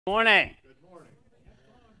Morning. Good morning.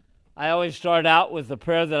 I always start out with the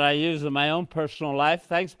prayer that I use in my own personal life.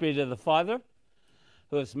 Thanks be to the Father,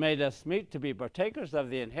 who has made us meet to be partakers of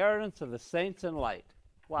the inheritance of the saints in light.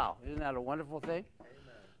 Wow, isn't that a wonderful thing?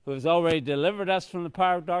 Amen. Who has already delivered us from the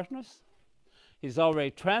power of darkness. He's already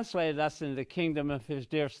translated us into the kingdom of his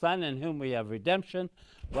dear Son, in whom we have redemption.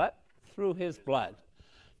 What? Through his blood.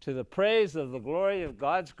 To the praise of the glory of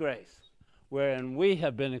God's grace, wherein we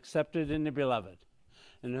have been accepted in the beloved,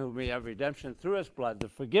 in whom we have redemption through his blood, the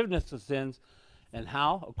forgiveness of sins, and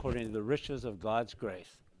how? According to the riches of God's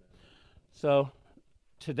grace. So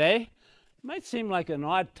today, it might seem like an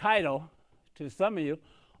odd title to some of you.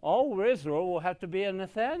 All Israel will have to be a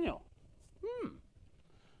Nathaniel.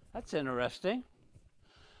 That's interesting.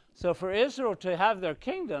 So for Israel to have their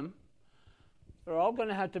kingdom, they're all going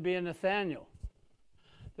to have to be a Nathaniel.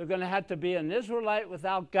 They're going to have to be an Israelite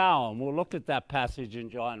without guile. And we'll look at that passage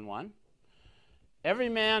in John 1. Every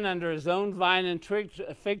man under his own vine and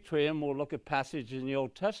fig tree, and we'll look at passage in the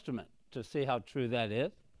Old Testament to see how true that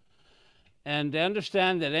is. And to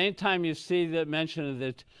understand that anytime you see the mention of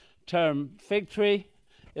the term fig tree,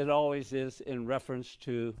 it always is in reference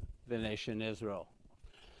to the nation Israel.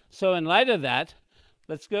 So in light of that,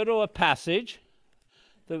 let's go to a passage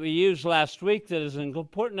that we used last week that is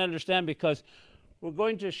important to understand, because we're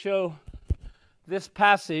going to show this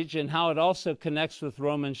passage and how it also connects with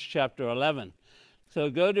Romans chapter 11. So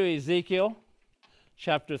go to Ezekiel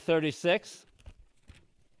chapter 36.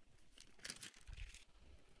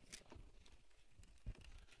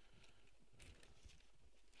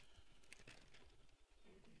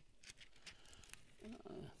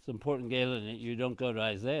 It's important, Galen, that you don't go to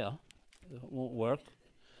Isaiah. It won't work.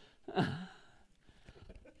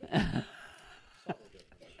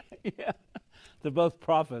 Yeah, they're both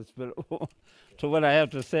prophets, but to what I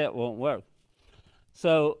have to say, it won't work.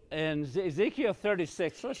 So in Ezekiel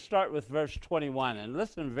 36, let's start with verse 21, and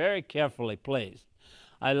listen very carefully, please.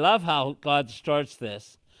 I love how God starts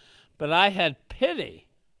this. But I had pity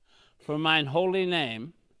for mine holy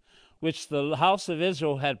name, which the house of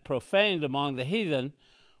Israel had profaned among the heathen,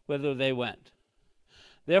 whither they went.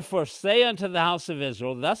 Therefore say unto the house of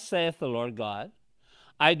Israel, Thus saith the Lord God,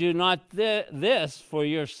 I do not this for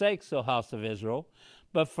your sakes, O house of Israel,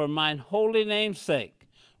 but for mine holy name's sake,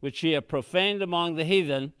 which ye have profaned among the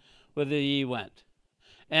heathen, whither ye went.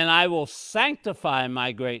 And I will sanctify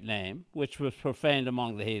my great name, which was profaned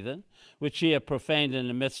among the heathen, which ye have profaned in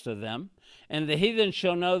the midst of them. And the heathen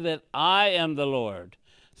shall know that I am the Lord,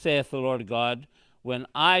 saith the Lord God, when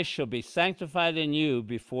I shall be sanctified in you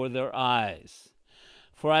before their eyes.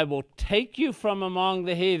 For I will take you from among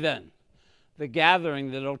the heathen, the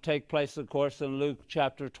gathering that will take place, of course, in Luke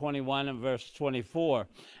chapter 21 and verse 24,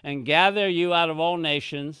 and gather you out of all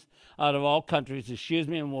nations, out of all countries,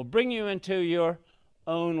 and will bring you into your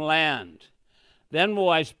own land. Then will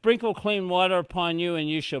I sprinkle clean water upon you, and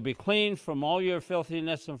you shall be clean. From all your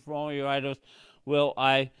filthiness and from all your idols will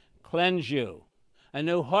I cleanse you. A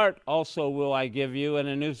new heart also will I give you, and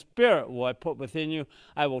a new spirit will I put within you.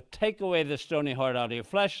 I will take away the stony heart out of your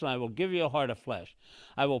flesh, and I will give you a heart of flesh.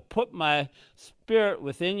 I will put my spirit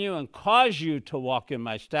within you and cause you to walk in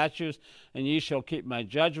my statutes, and ye shall keep my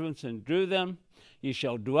judgments and do them. Ye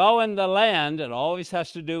shall dwell in the land. It always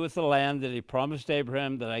has to do with the land that he promised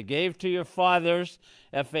Abraham, that I gave to your fathers,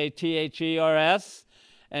 Fathers,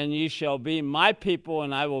 and ye shall be my people,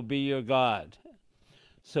 and I will be your God.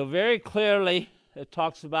 So very clearly, it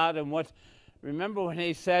talks about, and remember when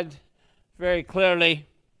he said very clearly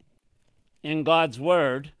in God's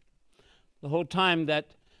word the whole time that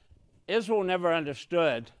Israel never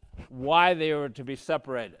understood why they were to be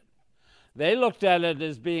separated. They looked at it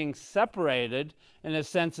as being separated in a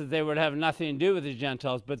sense that they would have nothing to do with the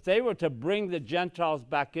Gentiles, but they were to bring the Gentiles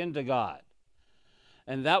back into God.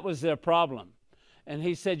 And that was their problem. And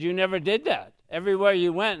he said, you never did that. Everywhere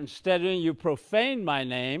you went, instead you profaned my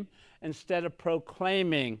name, instead of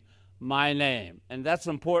proclaiming my name. And that's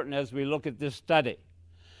important as we look at this study.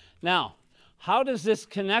 Now, how does this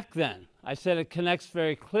connect then? I said it connects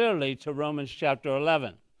very clearly to Romans chapter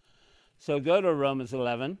 11. So go to Romans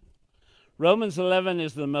 11. Romans 11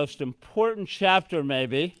 is the most important chapter,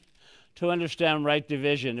 maybe, to understand right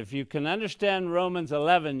division. If you can understand Romans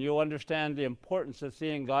 11, you'll understand the importance of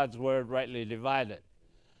seeing God's word rightly divided.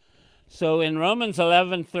 So in Romans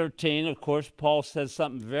 11:13, of course, Paul says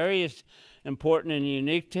something very important and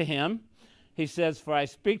unique to him. He says, For I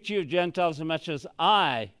speak to you Gentiles as much as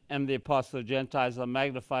I am the apostle of Gentiles, I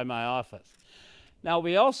magnify my office. Now,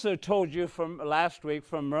 we also told you from last week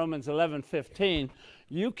from Romans 11:15,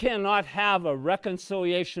 you cannot have a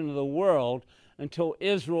reconciliation of the world until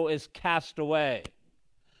Israel is cast away.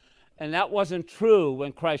 And that wasn't true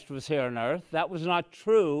when Christ was here on earth. That was not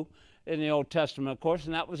true in the Old Testament, of course,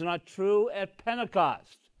 and that was not true at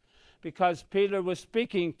Pentecost, because Peter was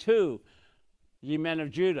speaking to ye men of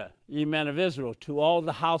Judah, ye men of Israel, to all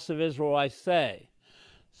the house of Israel I say.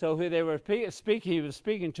 So who they were speaking, he was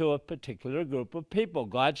speaking to a particular group of people,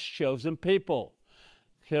 God's chosen people,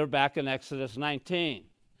 here back in Exodus 19.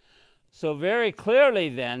 So very clearly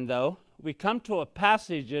then, though, we come to a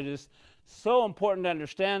passage that is so important to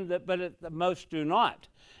understand, that, but most do not.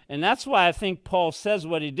 And that's why I think Paul says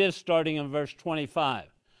what he did starting in verse 25.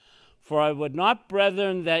 For I would not,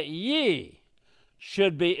 brethren, that ye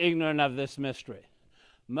should be ignorant of this mystery.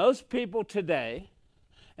 Most people today,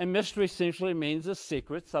 and mystery simply means a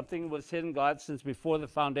secret, something that was hidden God since before the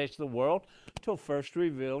foundation of the world, till first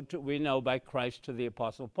revealed, we know, by Christ to the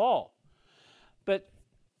Apostle Paul. But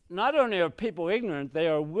not only are people ignorant, they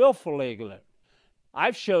are willfully ignorant.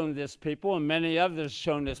 I've shown this people, and many others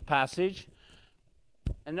shown this passage,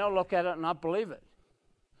 and they'll look at it and not believe it.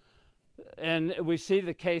 And we see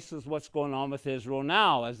the cases what's going on with Israel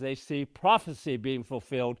now, as they see prophecy being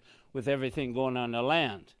fulfilled with everything going on in the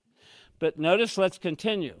land. But notice, let's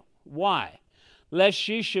continue. Why? Lest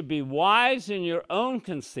ye should be wise in your own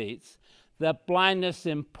conceits, that blindness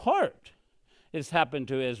in part is happened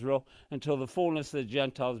to Israel, until the fullness of the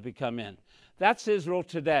Gentiles become in. That's Israel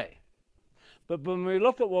today. But when we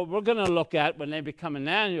look at what we're going to look at when they become an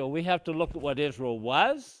annual, we have to look at what Israel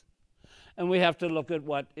was, and we have to look at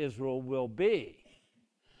what Israel will be.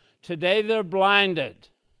 Today they're blinded.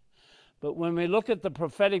 But when we look at the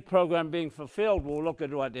prophetic program being fulfilled, we'll look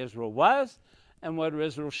at what Israel was and what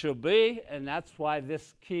Israel should be, and that's why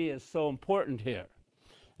this key is so important here.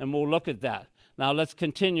 And we'll look at that. Now let's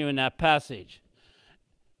continue in that passage.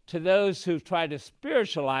 To those who try to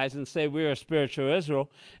spiritualize and say we are spiritual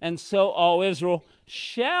Israel, and so all Israel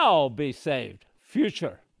shall be saved.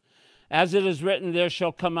 Future. As it is written, there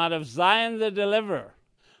shall come out of Zion the deliverer.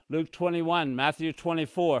 Luke 21, Matthew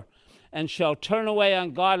 24. And shall turn away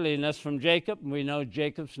ungodliness from Jacob. And we know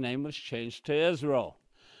Jacob's name was changed to Israel.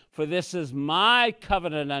 For this is my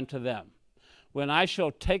covenant unto them, when I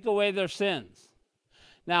shall take away their sins.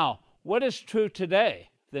 Now, what is true today?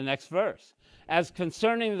 The next verse. As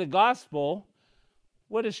concerning the gospel,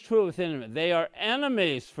 what is true within them? They are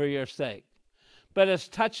enemies for your sake. But as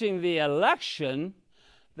touching the election,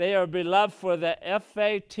 they are beloved for the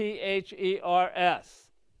Fathers.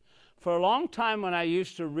 For a long time when I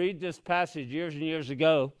used to read this passage years and years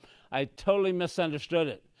ago, I totally misunderstood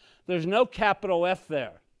it. There's no capital F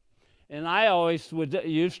there. And I always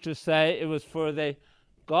used to say it was for the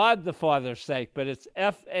God the Father's sake, but it's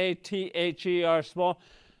Father small.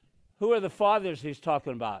 Who are the fathers he's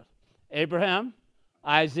talking about? Abraham,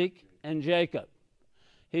 Isaac, and Jacob.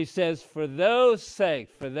 He says, for those sake,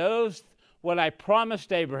 for those, what I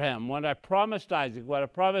promised Abraham, what I promised Isaac, what I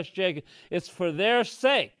promised Jacob, it's for their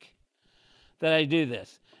sake that I do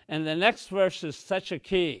this. And the next verse is such a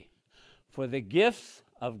key. For the gifts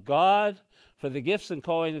of God, for the gifts and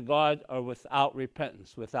calling of God are without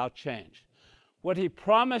repentance, without change. What he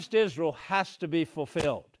promised Israel has to be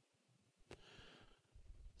fulfilled.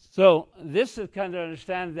 So this is kind of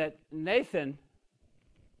understand that Nathan,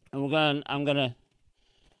 and I'm going to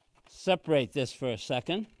separate this for a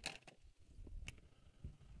second.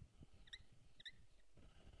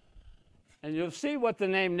 And you'll see what the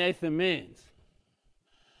name Nathan means.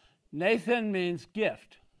 Nathan means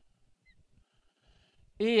gift.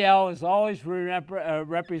 El is always a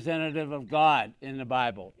representative of God in the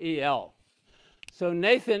Bible, El. So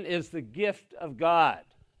Nathan is the gift of God.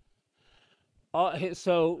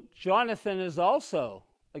 So Jonathan is also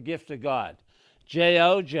a gift of God.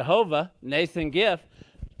 Jehovah, Nathan gift.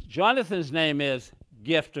 Jonathan's name is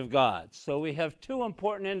gift of God. So we have two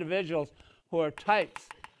important individuals who are types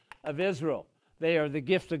of Israel. They are the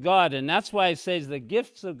gift of God, and that's why it says the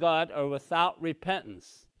gifts of God are without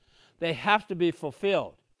repentance. They have to be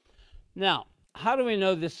fulfilled. Now, how do we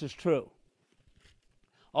know this is true?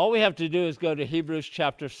 All we have to do is go to Hebrews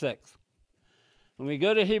chapter 6. When we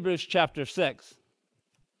go to Hebrews chapter 6,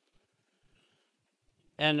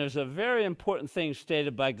 and there's a very important thing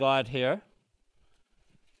stated by God here.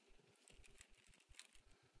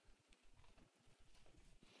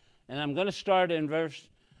 And I'm going to start in verse,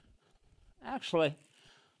 actually,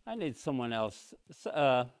 I need someone else.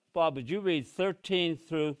 Bob, would you read 13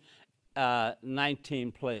 through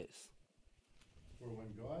 19, please? For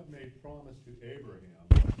when God made promise to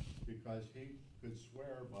Abraham, because he could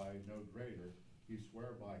swear by no greater, he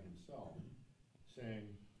sware by himself, saying,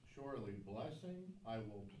 surely blessing I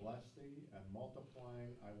will bless thee, and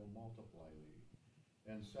multiplying I will multiply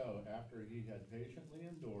thee. And so, after he had patiently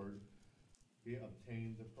endured he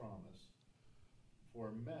obtained the promise.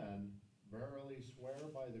 For men verily swear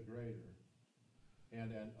by the greater,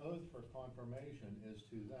 and an oath for confirmation is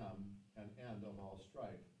to them an end of all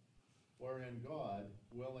strife, wherein God,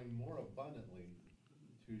 willing more abundantly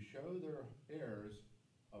to show their heirs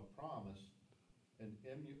of promise and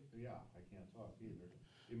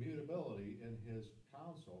immutability in his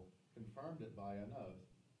counsel, confirmed it by an oath,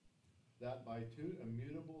 that by two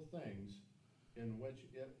immutable things in which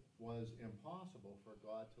it was impossible for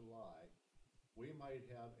God to lie, we might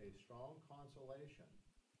have a strong consolation,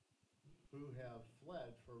 who have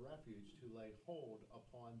fled for refuge to lay hold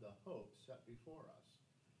upon the hope set before us,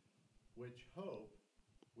 which hope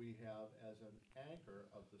we have as an anchor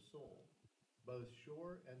of the soul, both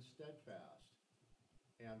sure and steadfast,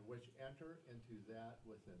 and which enter into that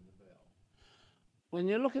within the veil. When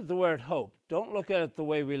you look at the word hope, don't look at it the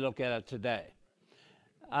way we look at it today.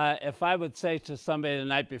 If I would say to somebody the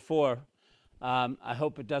night before, I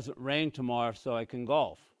hope it doesn't rain tomorrow so I can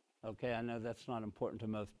golf. Okay, I know that's not important to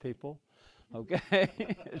most people. Okay,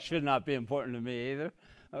 it should not be important to me either.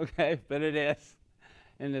 Okay, but it is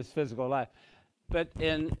in this physical life. But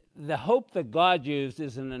in the hope that God used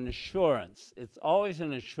is an assurance. It's always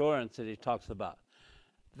an assurance that he talks about.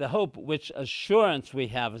 The hope, which assurance we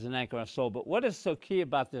have as an anchor of our soul. But what is so key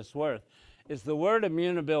about this word is the word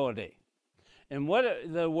immutability. And what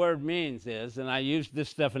the word means is, and I used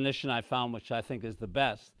this definition I found, which I think is the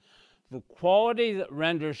best, the quality that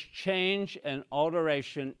renders change and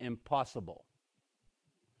alteration impossible.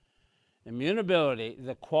 Immutability,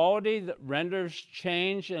 the quality that renders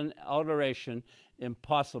change and alteration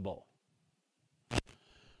impossible.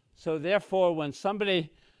 So therefore, when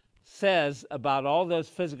somebody says about all those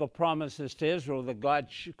physical promises to Israel that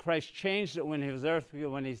Christ changed it when he was earthly,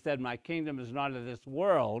 when he said, my kingdom is not of this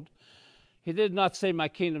world, he did not say my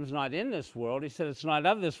kingdom is not in this world. He said it's not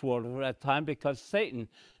of this world at that time, because Satan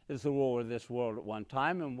is the ruler of this world at one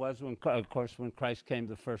time, and was, when, of course, when Christ came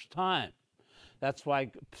the first time. That's why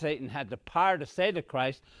Satan had the power to say to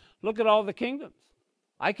Christ, look at all the kingdoms.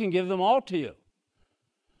 I can give them all to you.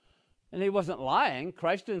 And he wasn't lying.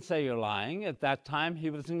 Christ didn't say you're lying. At that time, he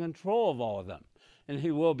was in control of all of them. And he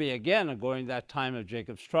will be again during that time of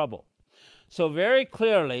Jacob's trouble. So very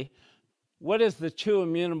clearly, what is the two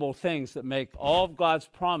immutable things that make all of God's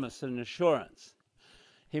promise an assurance?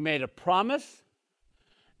 He made a promise,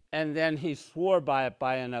 and then he swore by it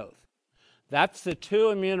by an oath. That's the two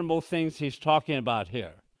immutable things he's talking about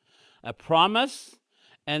here. A promise,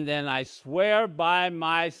 and then I swear by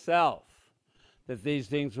myself that these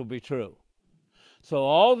things will be true. So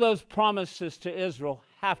all those promises to Israel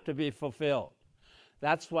have to be fulfilled.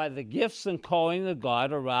 That's why the gifts and calling of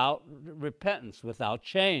God are without repentance, without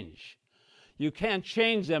change. You can't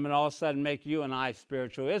change them and all of a sudden make you and I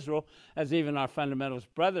spiritual Israel, as even our fundamentalist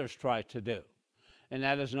brothers try to do. And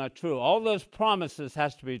that is not true. All those promises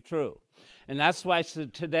has to be true. And that's why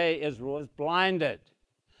today Israel is blinded.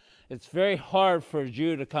 It's very hard for a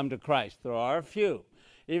Jew to come to Christ. There are a few.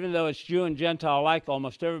 Even though it's Jew and Gentile alike,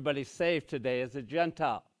 almost everybody saved today is a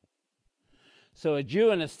Gentile. So a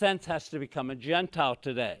Jew, in a sense, has to become a Gentile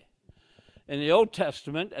today. In the Old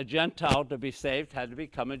Testament, a Gentile to be saved had to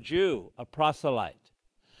become a Jew, a proselyte.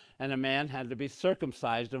 And a man had to be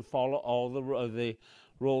circumcised and follow all the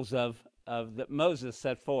rules that Moses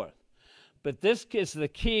set forth. But this is the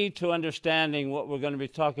key to understanding what we're going to be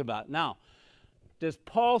talking about. Now, does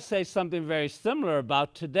Paul say something very similar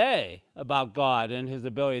about today, about God and his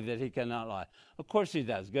ability that he cannot lie? Of course he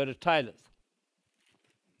does. Go to Titus.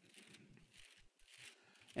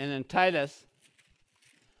 And in Titus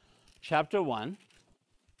chapter 1,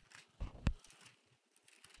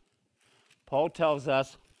 Paul tells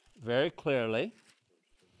us very clearly,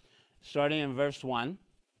 starting in verse 1,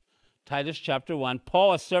 Titus chapter 1,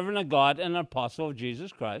 Paul, a servant of God and an apostle of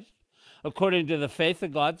Jesus Christ, according to the faith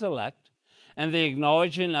of God's elect, and the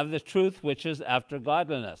acknowledging of the truth which is after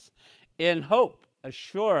godliness, in hope,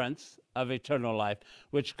 assurance of eternal life,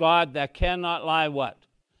 which God that cannot lie, what?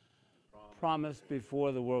 Promised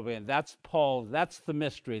before the world began. That's Paul, that's the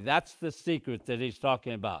mystery, that's the secret that he's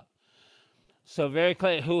talking about. So very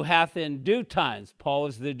clear, who hath in due times, Paul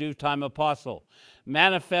is the due time apostle,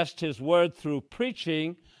 manifest his word through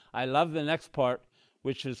preaching. I love the next part,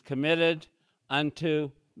 which is committed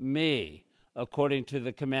unto me, according to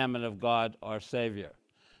the commandment of God our Savior.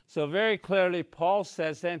 So very clearly, Paul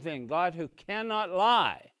says the same thing. God, who cannot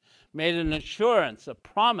lie, made an assurance, a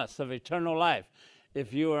promise of eternal life,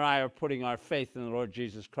 if you and I are putting our faith in the Lord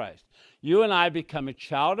Jesus Christ. You and I become a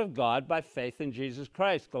child of God by faith in Jesus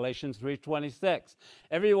Christ, Galatians 3:26.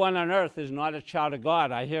 Everyone on earth is not a child of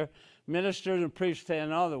God. I hear ministers and priests saying,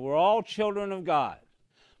 no, that we're all children of God.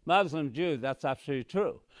 Muslim, Jew, that's absolutely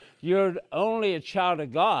true. You're only a child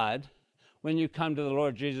of God when you come to the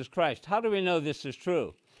Lord Jesus Christ. How do we know this is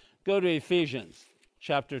true? Go to Ephesians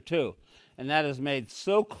chapter 2, and that is made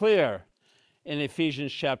so clear in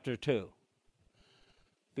Ephesians chapter 2.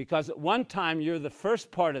 Because at one time you're the first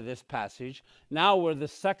part of this passage, now we're the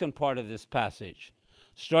second part of this passage,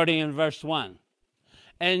 starting in verse 1.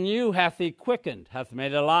 And you hath he quickened, hath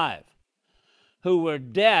made alive, who were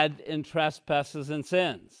dead in trespasses and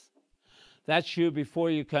sins. That's you before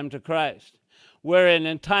you come to Christ. Wherein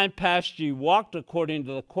in time past ye walked according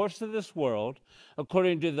to the course of this world,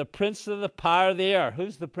 according to the prince of the power of the air.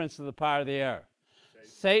 Who's the prince of the power of the air?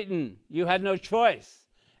 Satan. You had no choice.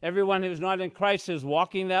 Everyone who's not in Christ is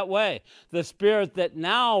walking that way. The spirit that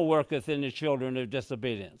now worketh in the children of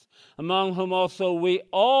disobedience, among whom also we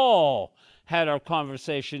all had our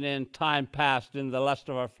conversation in time past in the lust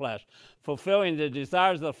of our flesh, fulfilling the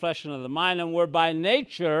desires of the flesh and of the mind, and were by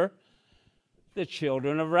nature the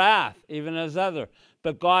children of wrath, even as other.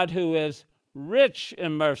 But God, who is rich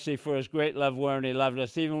in mercy for his great love wherein he loved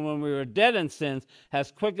us, even when we were dead in sins,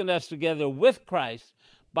 has quickened us together with Christ.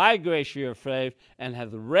 By grace you are saved, and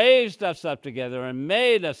hath raised us up together and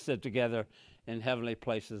made us sit together in heavenly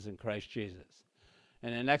places in Christ Jesus.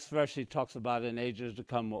 And the next verse he talks about in ages to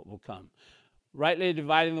come what will come. Rightly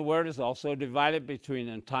dividing the word is also divided between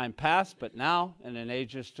in time past, but now, and in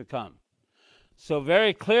ages to come. So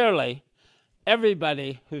very clearly,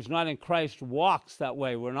 everybody who's not in Christ walks that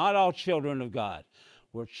way. We're not all children of God.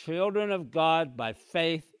 We're children of God by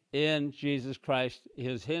faith in Jesus Christ,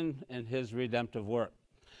 him and his redemptive work.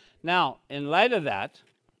 Now, in light of that,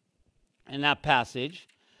 in that passage,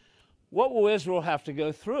 what will Israel have to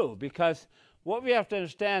go through? Because what we have to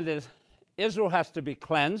understand is Israel has to be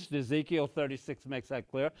cleansed. Ezekiel 36 makes that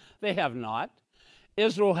clear. They have not.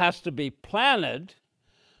 Israel has to be planted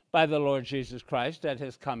by the Lord Jesus Christ at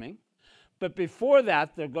his coming. But before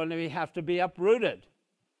that, they're going to have to be uprooted.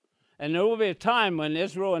 And there will be a time when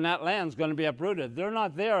Israel in that land is going to be uprooted. They're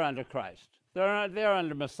not there under Christ. They're not there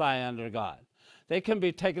under Messiah, under God. They can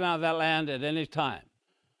be taken out of that land at any time.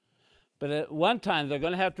 But at one time, they're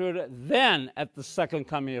going to have to do it then at the second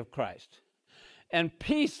coming of Christ. And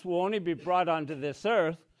peace will only be brought onto this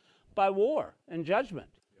earth by war and judgment.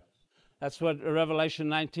 Yes. That's what Revelation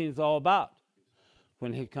 19 is all about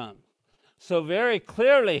when he comes. So very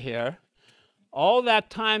clearly here, all that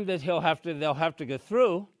time that they'll have to go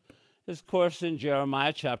through is, of course, in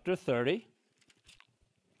Jeremiah chapter 30,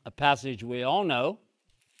 a passage we all know.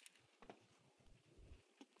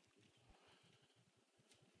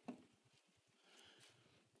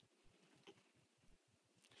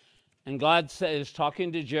 And God is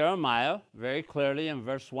talking to Jeremiah very clearly in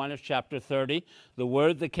verse 1 of chapter 30, the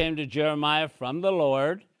word that came to Jeremiah from the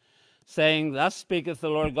Lord, saying, Thus speaketh the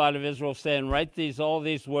Lord God of Israel, saying, Write all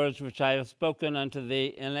these words which I have spoken unto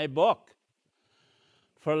thee in a book.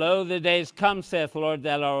 For lo, the days come, saith the Lord,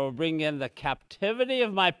 that I will bring in the captivity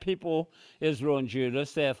of my people Israel and Judah,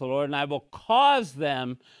 saith the Lord, and I will cause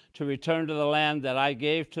them to return to the land that I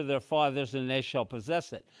gave to their fathers, and they shall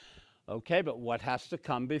possess it. Okay, but what has to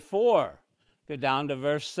come before? Go down to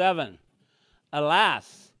verse 7.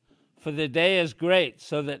 Alas, for the day is great,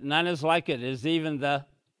 so that none is like it. It is even the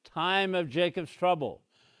time of Jacob's trouble,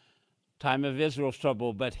 time of Israel's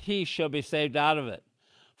trouble, but he shall be saved out of it.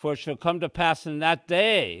 For it shall come to pass in that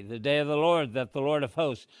day, the day of the Lord, that the Lord of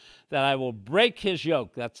hosts, that I will break his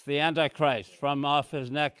yoke, that's the Antichrist, from off his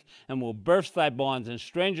neck, and will burst thy bonds, and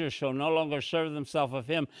strangers shall no longer serve themselves of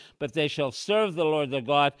him, but they shall serve the Lord their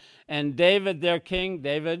God. And David their king,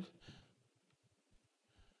 David,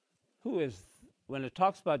 when it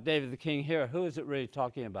talks about David the king here, who is it really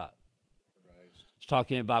talking about? Christ. It's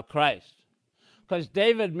talking about Christ. Because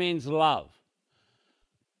David means love.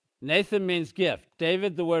 Nathan means gift.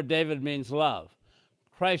 David, the word David means love.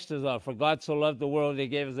 Christ is love. For God so loved the world that he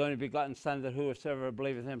gave his only begotten Son, that whosoever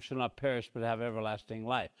believeth him shall not perish but have everlasting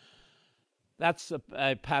life. That's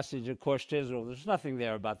a passage, of course, to Israel. There's nothing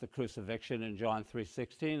there about the crucifixion in John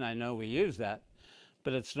 3:16. I know we use that,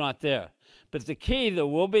 but it's not there. But the key, there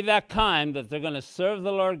will be that time that they're going to serve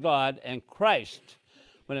the Lord God, and Christ,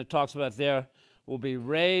 when it talks about there, will be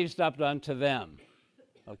raised up unto them.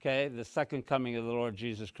 Okay, the second coming of the Lord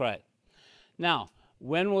Jesus Christ. Now,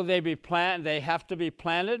 when will they be planted? They have to be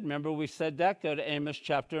planted. Remember we said that? Go to Amos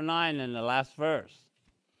chapter 9 in the last verse.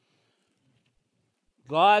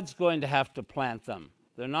 God's going to have to plant them.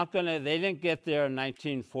 They didn't get there in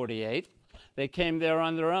 1948. They came there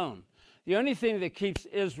on their own. The only thing that keeps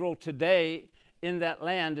Israel today in that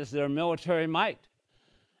land is their military might,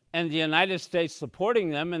 and the United States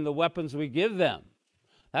supporting them and the weapons we give them.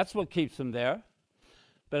 That's what keeps them there.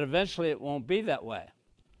 But eventually it won't be that way.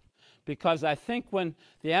 Because I think when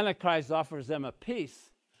the Antichrist offers them a peace,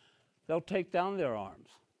 they'll take down their arms.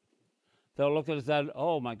 They'll look at us and say,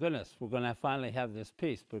 oh my goodness, we're going to finally have this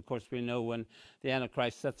peace. But of course we know when the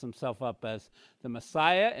Antichrist sets himself up as the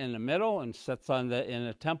Messiah in the middle and sits in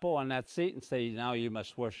a temple on that seat and say, now you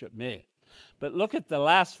must worship me. But look at the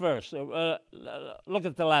last verse. Look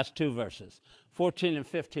at the last two verses, 14 and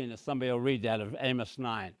 15, if somebody will read that, of Amos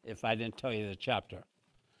 9, if I didn't tell you the chapter.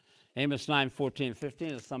 Amos 9, 14 and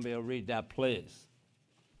 15, if somebody will read that, please.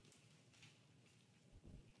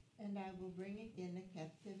 And I will bring again the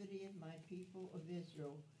captivity of my people of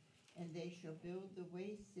Israel, and they shall build the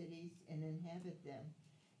waste cities and inhabit them,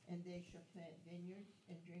 and they shall plant vineyards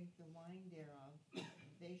and drink the wine thereof.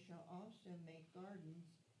 They shall also make gardens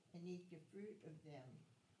and eat the fruit of them,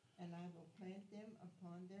 and I will plant them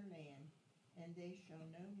upon their land, and they shall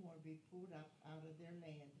no more be pulled up out of their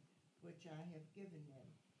land, which I have given them,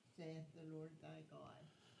 saith the Lord thy God.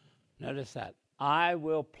 Notice that. I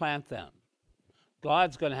will plant them.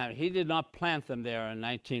 God's going to have it. He did not plant them there in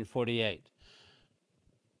 1948.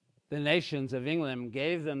 The nations of England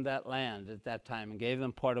gave them that land at that time and gave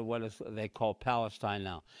them part of what they call Palestine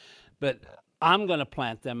now. But I'm going to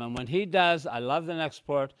plant them, and when he does, I love the next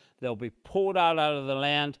part, they'll be pulled out of the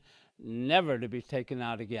land, never to be taken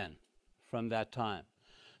out again from that time.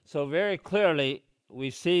 So very clearly,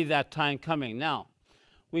 we see that time coming. Now,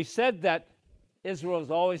 we said that Israel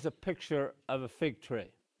is always a picture of a fig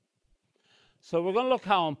tree. So we're going to look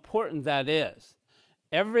how important that is.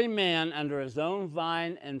 Every man under his own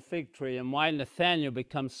vine and fig tree, and why Nathaniel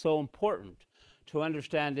becomes so important to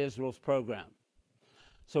understand Israel's program.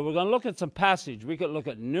 So we're going to look at some passages. We could look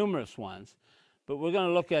at numerous ones, but we're going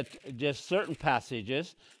to look at just certain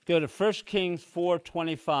passages. Go to 1 Kings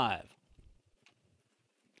 4:25.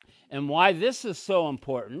 And why this is so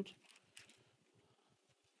important,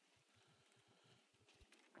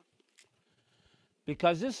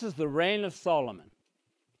 because this is the reign of Solomon.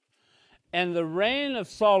 And the reign of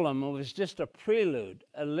Solomon was just a prelude,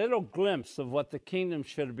 a little glimpse of what the kingdom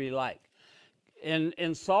should be like.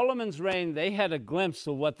 In Solomon's reign, they had a glimpse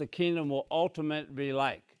of what the kingdom will ultimately be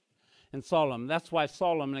like in Solomon. That's why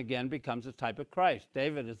Solomon, again, becomes a type of Christ.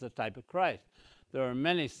 David is a type of Christ. There are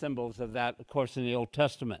many symbols of that, of course, in the Old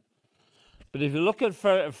Testament. But if you look at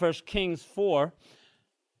 1 Kings 4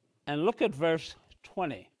 and look at verse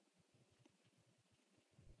 20.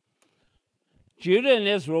 Judah and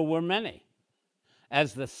Israel were many,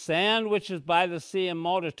 as the sand which is by the sea in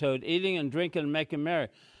multitude, eating and drinking and making merry.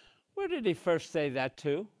 Where did he first say that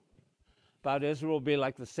to? About Israel will be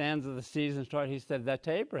like the sands of the seas and start. He said that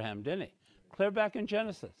to Abraham, didn't he? Clear back in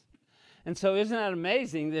Genesis. And so isn't that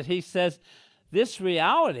amazing that he says this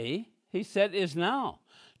reality, he said, is now.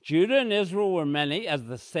 Judah and Israel were many, as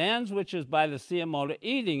the sands which is by the sea in multitude,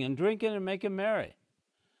 eating and drinking and making merry.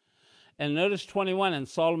 And notice 21, and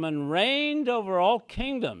Solomon reigned over all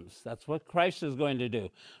kingdoms. That's what Christ is going to do.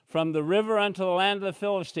 From the river unto the land of the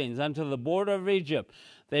Philistines, unto the border of Egypt,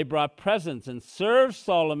 they brought presents and served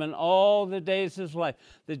Solomon all the days of his life.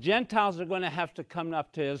 The Gentiles are going to have to come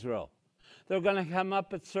up to Israel. They're going to come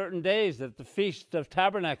up at certain days at the Feast of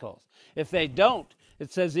Tabernacles. If they don't,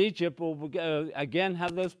 it says Egypt will again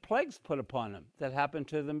have those plagues put upon them that happened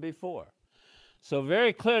to them before. So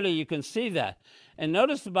very clearly you can see that. And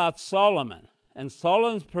notice about Solomon. And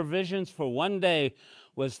Solomon's provisions for one day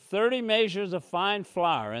was 30 measures of fine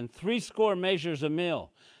flour and 80 measures of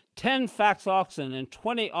meal, 10 fat oxen and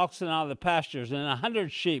 20 oxen out of the pastures, and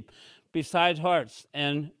 100 sheep beside harts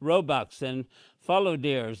and roebucks and fallow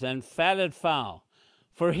deers and fatted fowl.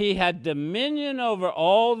 For he had dominion over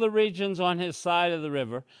all the regions on his side of the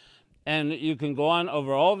river. And you can go on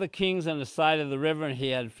over all the kings on the side of the river, and he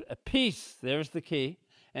had peace. There's the key.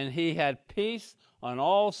 And he had peace on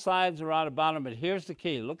all sides around about him. But here's the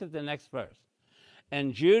key. Look at the next verse.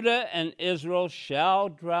 And Judah and Israel shall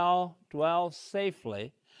dwell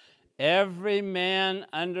safely, every man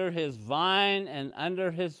under his vine and under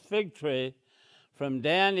his fig tree, from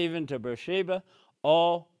Dan even to Beersheba,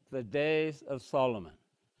 all the days of Solomon.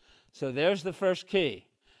 So there's the first key.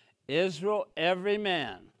 Israel, every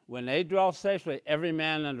man, when they dwell safely, every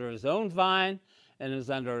man under his own vine and is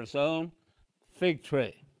under his own fig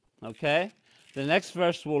tree. Okay? The next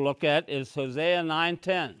verse we'll look at is Hosea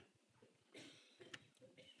 9:10.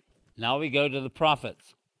 Now we go to the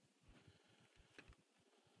prophets.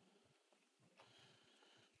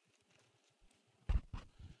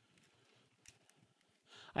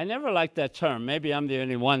 I never liked that term. Maybe I'm the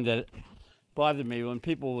only one that bothered me when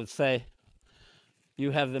people would say,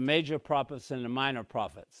 you have the major prophets and the minor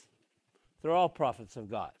prophets. They're all prophets of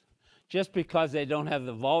God. Just because they don't have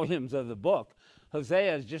the volumes of the book,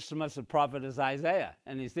 Hosea is just as much a prophet as Isaiah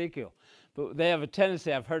and Ezekiel. But they have a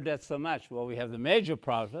tendency, I've heard that so much. Well, we have the major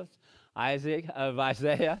prophets,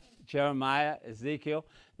 Isaiah, Jeremiah, Ezekiel.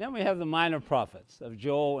 Then we have the minor prophets of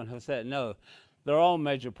Joel and Hosea. No, they're all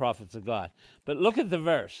major prophets of God. But look at the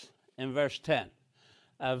verse in verse 10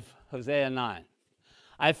 of Hosea 9.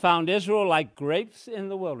 I found Israel like grapes in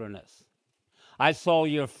the wilderness. I saw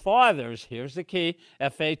your fathers, here's the key,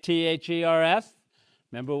 Fathers.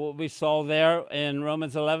 Remember what we saw there in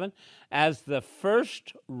Romans 11? As the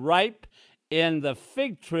first ripe in the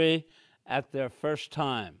fig tree at their first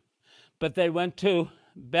time. But they went to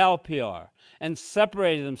Baal-peor and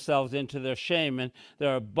separated themselves into their shame, and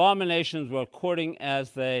their abominations were according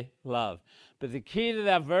as they loved. But the key to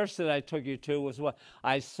that verse that I took you to was what?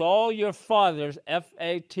 I saw your fathers,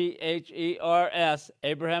 Fathers,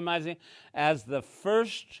 Abraham, Isaac, as the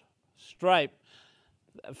first ripe,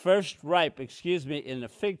 in the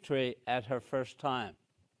fig tree at her first time.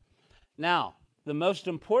 Now, the most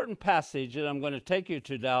important passage that I'm going to take you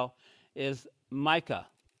to now is Micah.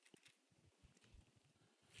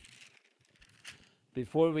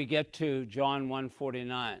 Before we get to John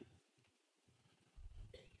 1:49.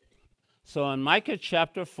 So in Micah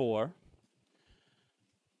chapter 4,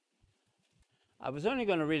 I was only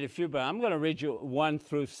going to read a few, but I'm going to read you 1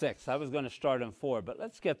 through 6. I was going to start in 4, but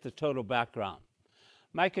let's get the total background.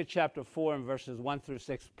 Micah chapter 4 and verses 1 through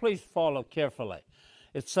 6. Please follow carefully.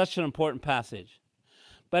 It's such an important passage.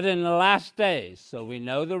 But in the last days, so we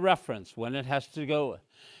know the reference when it has to go,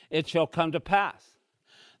 it shall come to pass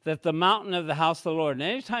that the mountain of the house of the Lord, and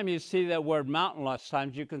anytime you see that word mountain lots of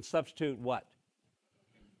times, you can substitute what?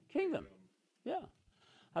 Kingdom. Yeah.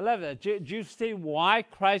 I love that. Do you see why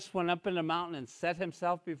Christ went up in the mountain and set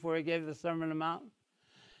himself before he gave the Sermon on the Mount?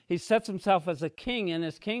 He sets himself as a king in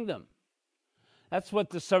his kingdom. That's what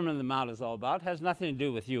the Sermon on the Mount is all about. It has nothing to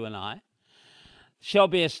do with you and I. Shall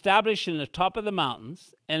be established in the top of the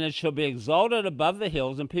mountains, and it shall be exalted above the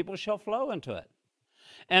hills, and people shall flow into it.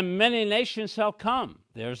 And many nations shall come,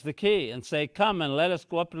 there's the key, and say, come and let us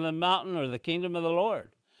go up into the mountain or the kingdom of the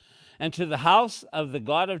Lord, and to the house of the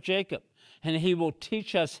God of Jacob. And he will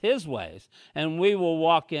teach us his ways, and we will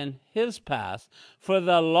walk in his paths. For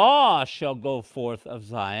the law shall go forth of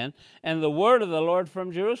Zion, and the word of the Lord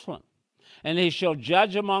from Jerusalem. And he shall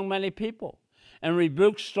judge among many people, and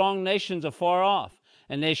rebuke strong nations afar off.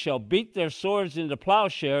 And they shall beat their swords into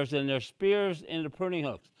plowshares, and their spears into pruning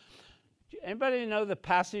hooks. Anybody know the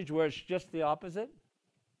passage where it's just the opposite?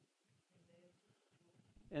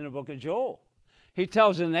 In the book of Joel. He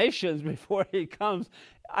tells the nations before he comes,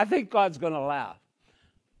 I think God's going to laugh.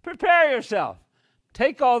 Prepare yourself.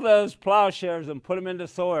 Take all those plowshares and put them into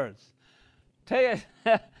swords.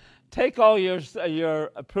 Take all your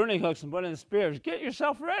pruning hooks and put them in spears. Get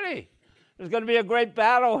yourself ready. There's going to be a great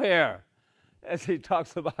battle here, as he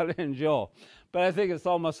talks about it in Joel. But I think it's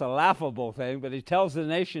almost a laughable thing, but he tells the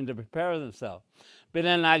nation to prepare themselves. But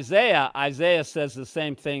in Isaiah says the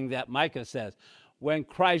same thing that Micah says. When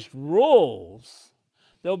Christ rules,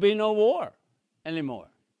 there'll be no war anymore.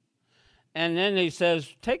 And then he says,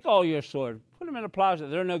 take all your sword, put them in a plowshare.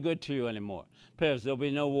 They're no good to you anymore. Because there'll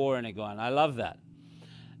be no war anymore. I love that.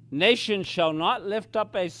 Nation shall not lift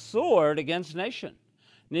up a sword against nation,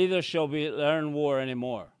 neither shall be learn war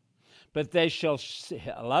anymore. But they shall,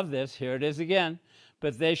 I love this, here it is again,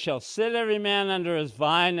 but they shall sit every man under his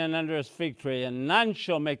vine and under his fig tree, and none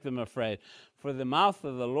shall make them afraid. For the mouth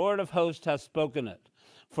of the Lord of hosts hath spoken it.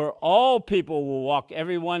 For all people will walk,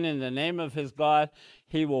 every one in the name of his God.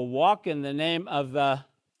 He will walk in the name of the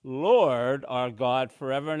Lord our God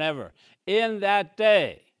forever and ever. In that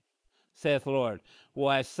day, saith the Lord, will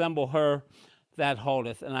I assemble her that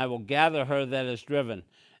holdeth, and I will gather her that is driven,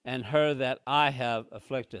 and her that I have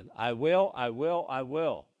afflicted. I will. I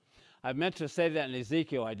meant to say that in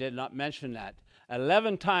Ezekiel. I did not mention that.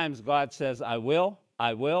 11 times God says, I will.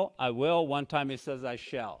 One time he says, I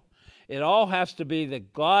shall. It all has to be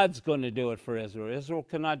that God's going to do it for Israel. Israel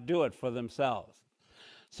cannot do it for themselves.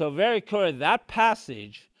 So very clear, that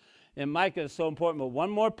passage in Micah is so important. But one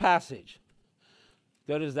more passage.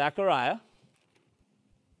 Go to Zechariah.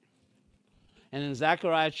 And in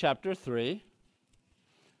Zechariah chapter 3,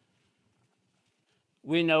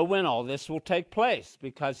 we know when all this will take place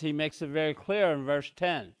because he makes it very clear in verse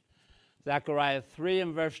 10. Zechariah 3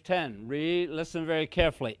 and verse 10. Listen very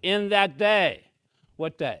carefully. In that day,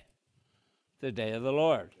 what day? The day of the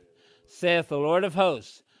Lord. Saith the Lord of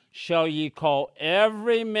hosts, shall ye call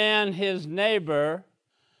every man his neighbor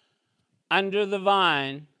under the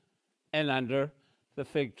vine and under the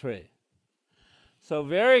fig tree. So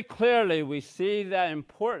very clearly we see the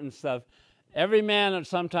importance of every man at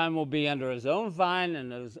some time will be under his own vine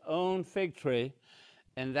and his own fig tree,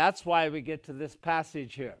 And that's why we get to this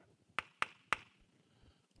passage here.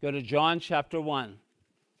 Go to John chapter 1.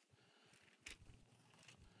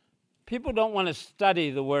 People don't want to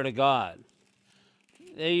study the Word of God.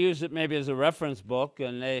 They use it maybe as a reference book,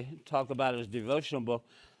 and they talk about it as a devotional book.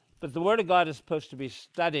 But the Word of God is supposed to be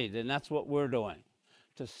studied, and that's what we're doing.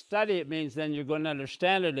 To study it means then you're going to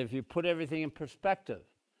understand it if you put everything in perspective.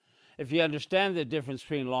 If you understand the difference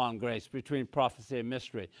between law and grace, between prophecy and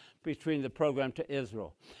mystery, between the program to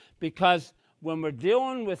Israel. Because when we're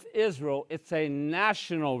dealing with Israel, it's a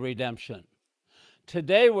national redemption.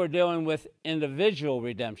 Today we're dealing with individual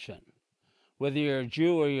redemption, whether you're a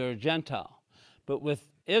Jew or you're a Gentile. But with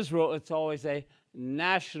Israel, it's always a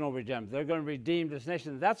national redemption. They're going to redeem this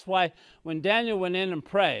nation. That's why when Daniel went in and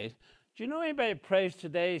prayed, do you know anybody that prays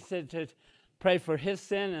today? He said to pray for his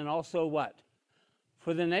sin and also what?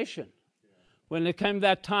 For the nation. When it came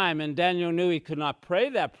that time, and Daniel knew he could not pray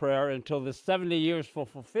that prayer until the 70 years were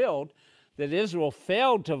fulfilled, that Israel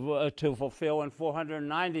failed to fulfill in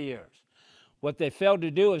 490 years. What they failed to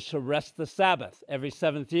do is to rest the Sabbath every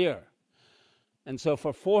seventh year. And so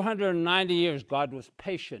for 490 years, God was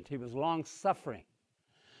patient. He was long-suffering.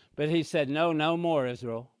 But he said, no, no more,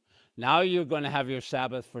 Israel. Now you're going to have your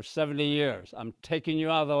Sabbath for 70 years. I'm taking you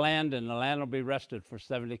out of the land, and the land will be rested for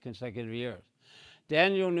 70 consecutive years.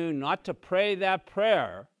 Daniel knew not to pray that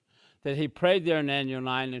prayer that he prayed there in Daniel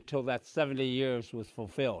 9 until that 70 years was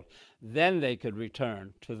fulfilled. Then they could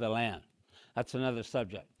return to the land. That's another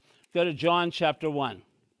subject. Go to John chapter 1,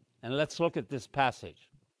 and let's look at this passage.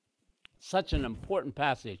 Such an important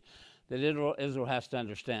passage that Israel has to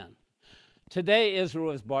understand. Today,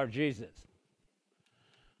 Israel is Bar Jesus.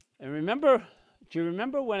 And remember, do you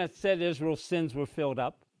remember when it said Israel's sins were filled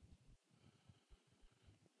up?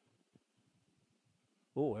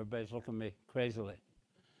 Oh, everybody's looking at me crazily.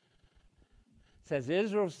 It says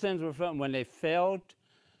Israel's sins were filled up when they failed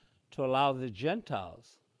to allow the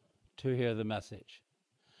Gentiles to hear the message.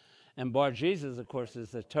 And Bar Jesus, of course,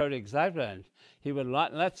 is the third example. He would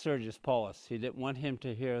not let Sergius Paulus. He didn't want him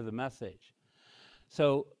to hear the message.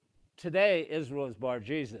 So today, Israel is Bar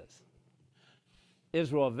Jesus.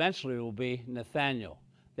 Israel eventually will be Nathaniel.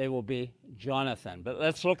 They will be Jonathan. But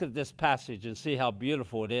let's look at this passage and see how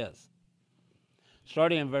beautiful it is.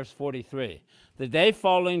 Starting in verse 43. The day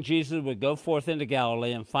following, Jesus would go forth into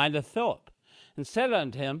Galilee and findeth Philip, and said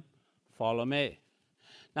unto him, Follow me.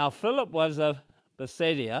 Now Philip was of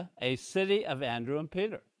Bethsaida, a city of Andrew and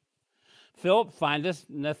Peter. Philip findeth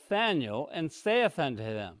Nathaniel, and saith unto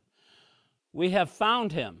him, We have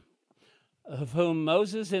found him, of whom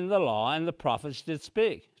Moses in the law and the prophets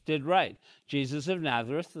did write, Jesus of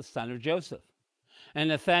Nazareth, the son of Joseph. And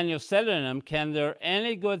Nathanael said unto him, Can there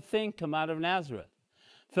any good thing come out of Nazareth?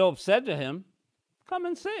 Philip said to him, Come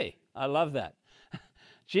and see. I love that.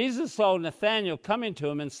 Jesus saw Nathanael coming to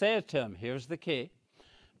him and saith to him, here's the key,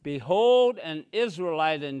 Behold an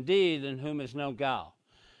Israelite indeed, in whom is no guile.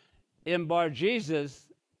 In Bar Jesus,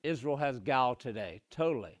 Israel has guile today,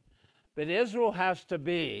 totally. But Israel has to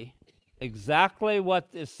be exactly what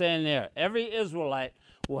is saying there. Every Israelite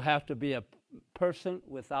will have to be a person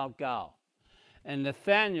without guile. And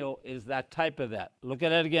Nathanael is that type of that. Look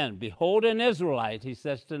at it again. Behold an Israelite, he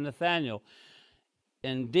says to Nathanael,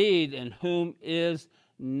 indeed in whom is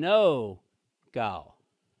no guile.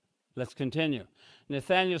 Let's continue.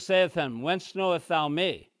 Nathanael saith to him, Whence knowest thou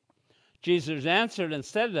me? Jesus answered and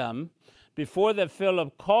said to him, Before that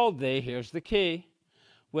Philip called thee, here's the key,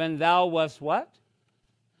 when thou wast what?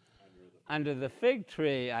 Under the fig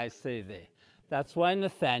tree I see thee. That's why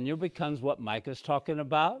Nathanael becomes what Micah's talking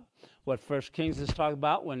about, what 1 Kings is talking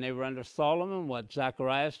about when they were under Solomon, what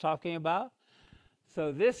Zechariah is talking about.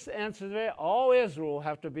 So this answer there, all Israel will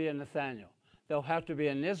have to be a Nathanael. They'll have to be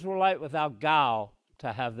an Israelite without guile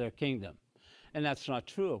to have their kingdom. And that's not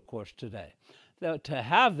true, of course, today. To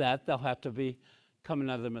have that, they'll have to become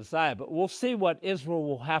another Messiah. But we'll see what Israel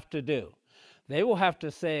will have to do. They will have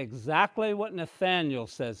to say exactly what Nathanael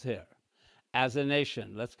says here as a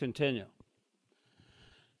nation. Let's continue.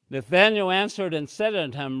 Nathanael answered and said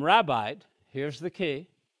unto him, Rabbi, here's the key.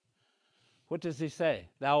 What does he say?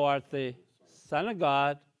 Thou art the Son of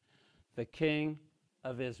God, the King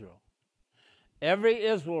of Israel. Every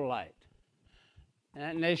Israelite in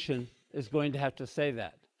that nation is going to have to say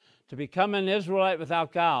that. To become an Israelite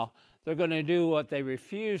without guile, they're going to do what they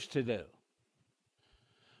refuse to do.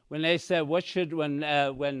 When they said,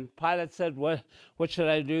 when Pilate said, what should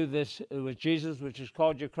I do this with Jesus, which is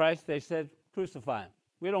called your Christ? They said, crucify him.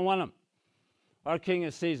 We don't want him. Our king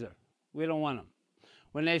is Caesar. We don't want him.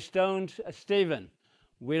 When they stoned Stephen,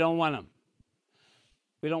 we don't want him.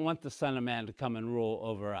 We don't want the Son of Man to come and rule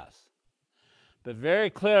over us. But very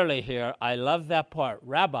clearly here, I love that part.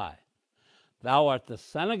 Rabbi, thou art the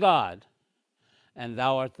Son of God, and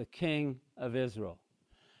thou art the King of Israel.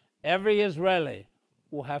 Every Israeli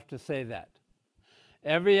will have to say that.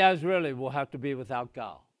 Every Israeli will have to be without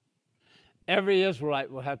guile. Every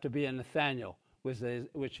Israelite will have to be a Nathaniel,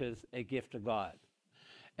 which is a gift of God.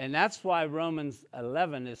 And that's why Romans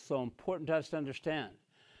 11 is so important to us to understand.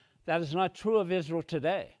 That is not true of Israel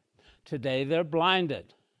today. Today they're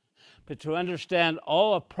blinded. But to understand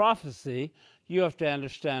all of prophecy, you have to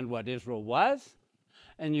understand what Israel was,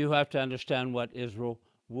 and you have to understand what Israel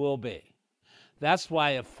will be. That's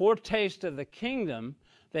why a foretaste of the kingdom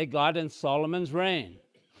they got in Solomon's reign.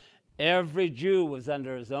 Every Jew was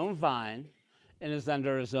under his own vine and is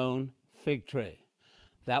under his own fig tree.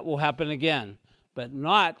 That will happen again, but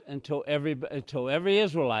not until every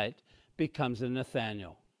Israelite becomes a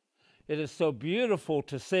Nathaniel. It is so beautiful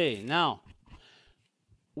to see. Now,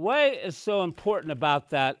 what is so important about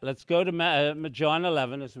that? Let's go to John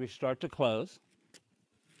 11 as we start to close.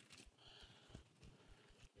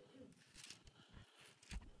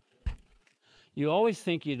 You always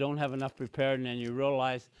think you don't have enough prepared, and then you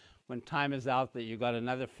realize when time is out that you got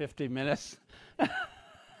another 50 minutes.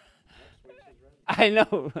 I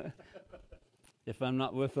know. If I'm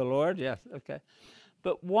not with the Lord, yes, okay.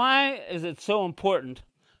 But why is it so important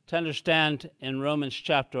to understand in Romans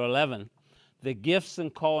chapter 11, the gifts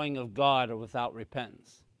and calling of God are without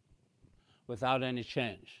repentance, without any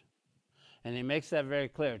change? And he makes that very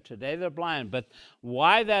clear. Today they're blind, but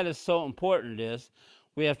why that is so important is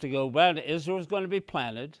we have to go, well, Israel's going to be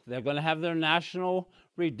planted. They're going to have their national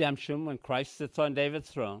redemption when Christ sits on David's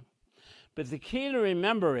throne. But the key to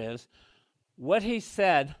remember is what he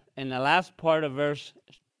said in the last part of verse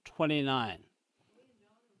 29.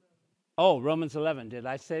 Oh, Romans 11. Did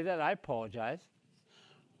I say that? I apologize.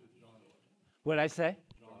 What did I say?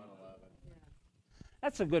 John 11.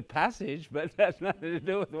 That's a good passage, but that has nothing to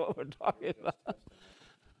do with what we're talking about.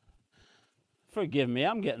 Forgive me,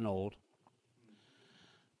 I'm getting old.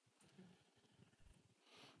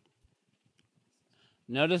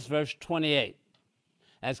 Notice verse 28.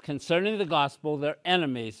 As concerning the gospel, they're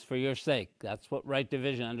enemies for your sake. That's what right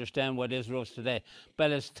division, understand what Israel is today.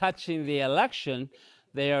 But as touching the election,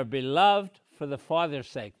 they are beloved for the Father's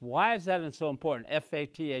sake. Why is that so important?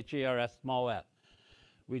 F-A-T-H-E-R-S, small f.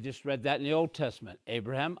 We just read that in the Old Testament.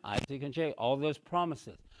 Abraham, Isaac, and Jacob, all those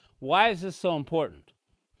promises. Why is this so important?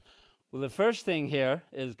 Well, the first thing here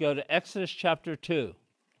is go to Exodus chapter 2.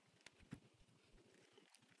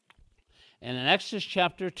 And in Exodus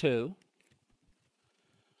chapter 2,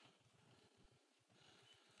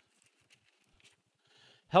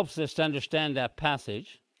 helps us to understand that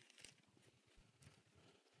passage.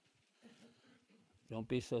 Don't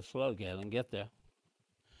be so slow, Galen. Get there.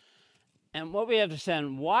 And what we have to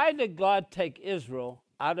understand, why did God take Israel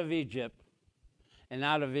out of Egypt and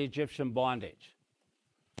out of Egyptian bondage?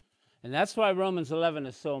 And that's why Romans 11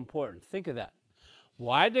 is so important. Think of that.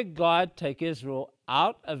 Why did God take Israel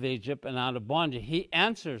out of Egypt and out of bondage? He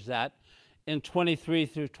answers that in 23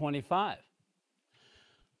 through 25.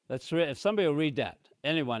 Let's read. If somebody will read that,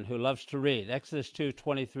 anyone who loves to read, Exodus 2,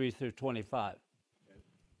 23 through 25.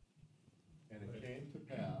 And it came to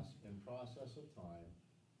pass in process of time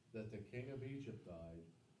that the king of Egypt died,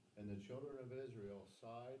 and the children of Israel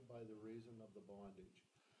sighed by the reason of the bondage.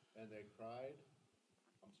 And they cried,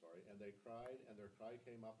 and their cry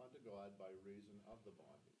came up unto God by reason of the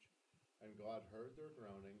bondage. And God heard their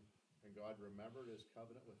groaning, and God remembered his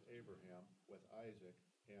covenant with Abraham, with Isaac,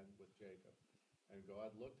 and with Jacob. And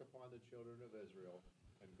God looked upon the children of Israel,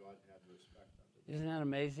 and God had respect unto them. Isn't that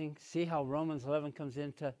amazing? See how Romans 11 comes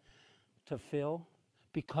into fill?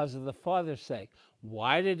 Because of the Father's sake.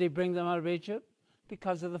 Why did he bring them out of Egypt?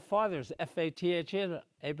 Because of the fathers, F-A-T-H-E,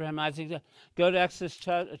 Abraham, Isaac, Jacob. Go to Exodus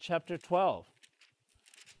chapter 12.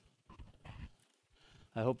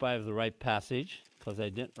 I hope I have the right passage, because I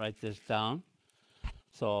didn't write this down.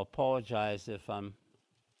 So I'll apologize if I'm...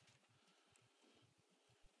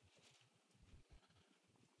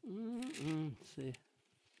 Let's see.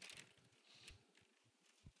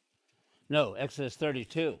 No, Exodus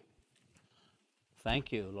 32.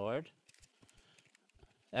 Thank you, Lord.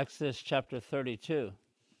 Exodus chapter 32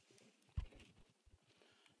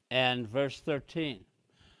 and verse 13.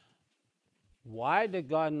 Why did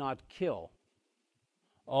God not kill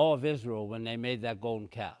all of Israel when they made that golden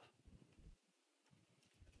calf?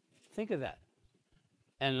 Think of that.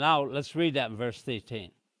 And now let's read that in verse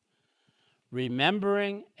 13.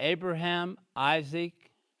 Remembering Abraham, Isaac,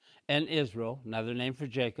 and Israel, another name for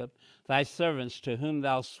Jacob, thy servants to whom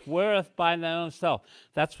thou swearest by thy own self.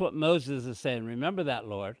 That's what Moses is saying. Remember that,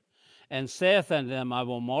 Lord. and saith unto them, I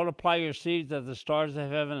will multiply your seeds as the stars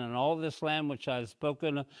of heaven, and all this land which I have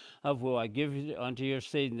spoken of will I give unto your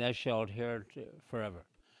seed, and they shall inherit it forever.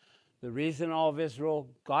 The reason all of Israel,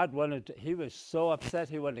 God wanted to, he was so upset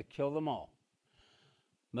he wanted to kill them all.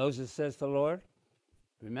 Moses says to the Lord,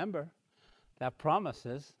 remember that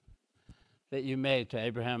promises that you made to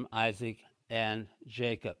Abraham, Isaac, and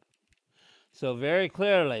Jacob. So very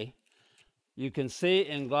clearly, you can see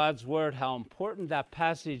in God's word how important that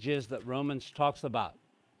passage is that Romans talks about.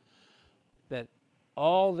 That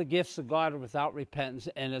all the gifts of God are without repentance,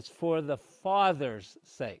 and it's for the Father's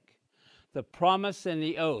sake. The promise and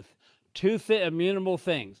the oath, two immutable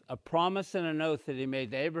things, a promise and an oath that he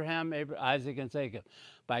made to Abraham, Isaac, and Jacob.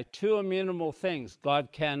 By two immutable things, God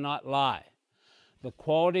cannot lie. The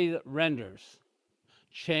quality that renders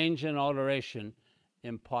change and alteration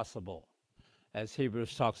impossible, as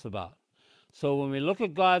Hebrews talks about. So when we look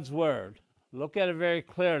at God's word, look at it very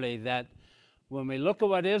clearly that when we look at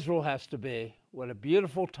what Israel has to be, what a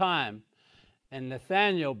beautiful time, and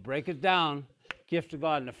Nathaniel, break it down, gift of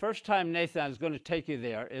God. And the first time Nathan is going to take you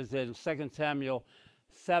there is in 2 Samuel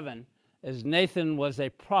 7, as Nathan was a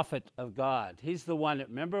prophet of God. He's the one that,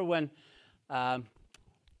 remember when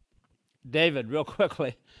David, real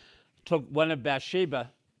quickly, took one of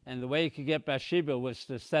Bathsheba, and the way he could get Bathsheba was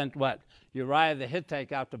to send what? Uriah the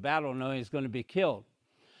Hittite out to battle knowing he's going to be killed.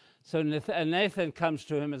 So Nathan comes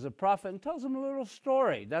to him as a prophet and tells him a little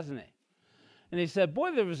story, doesn't he? And he said,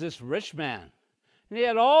 boy, there was this rich man, and he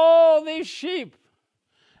had all these sheep.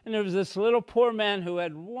 And there was this little poor man who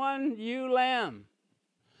had one ewe lamb.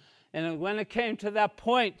 And when it came to that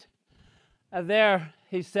point there,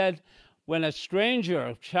 he said, when a stranger,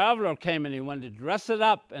 a traveler came and he wanted to dress it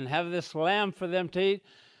up and have this lamb for them to eat,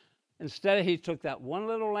 instead he took that one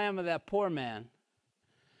little lamb of that poor man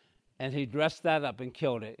and he dressed that up and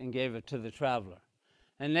killed it and gave it to the traveler.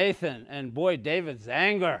 And Nathan, and boy, David's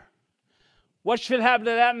anger. What should happen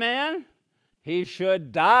to that man? He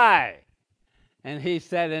should die. And he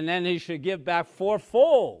said, and then he should give back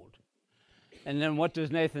fourfold. And then what does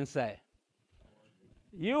Nathan say?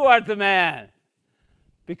 You are the man,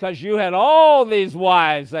 because you had all these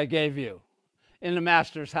wives I gave you in the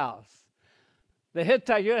master's house. The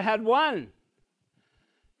Hittite, you had one,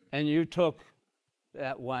 and you took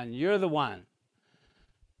that one. You're the one.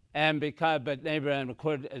 And but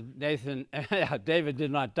Nathan, David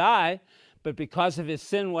did not die, but because of his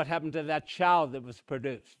sin, what happened to that child that was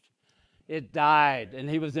produced? It died, and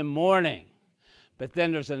he was in mourning. But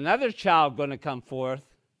then there's another child going to come forth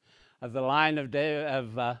of the line of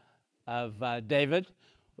David,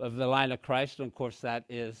 of the line of Christ, and of course that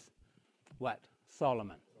is what?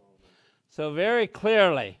 Solomon. So very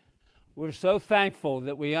clearly, we're so thankful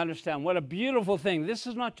that we understand what a beautiful thing. This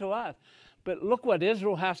is not to us, but look what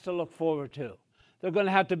Israel has to look forward to. They're going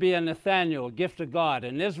to have to be a Nathaniel, a gift of God,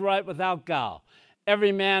 an Israelite without guile.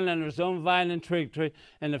 Every man under his own vine and fig tree,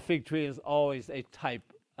 and the fig tree is always a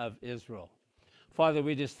type of Israel. Father,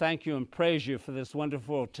 we just thank you and praise you for this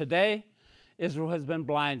wonderful world. Today, Israel has been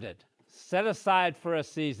blinded, set aside for a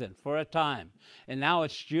season, for a time. And now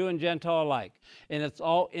it's Jew and Gentile alike. And it's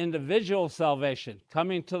all individual salvation,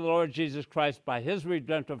 coming to the Lord Jesus Christ by his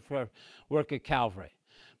redemptive work at Calvary.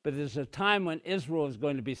 But there's a time when Israel is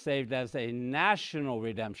going to be saved as a national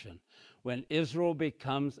redemption, when Israel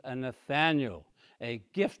becomes a Nathaniel, a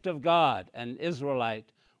gift of God, an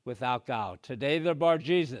Israelite without guile. Today they're Bar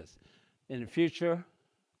Jesus. In the future,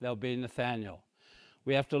 they'll be Nathaniel.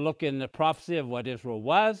 We have to look in the prophecy of what Israel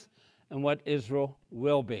was and what Israel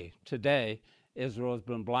will be. Today, Israel has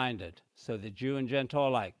been blinded, so the Jew and Gentile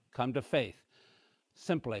alike come to faith,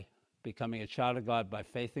 simply becoming a child of God by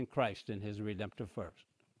faith in Christ in his redemptive work.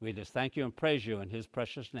 We just thank you and praise you in his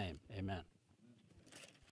precious name. Amen.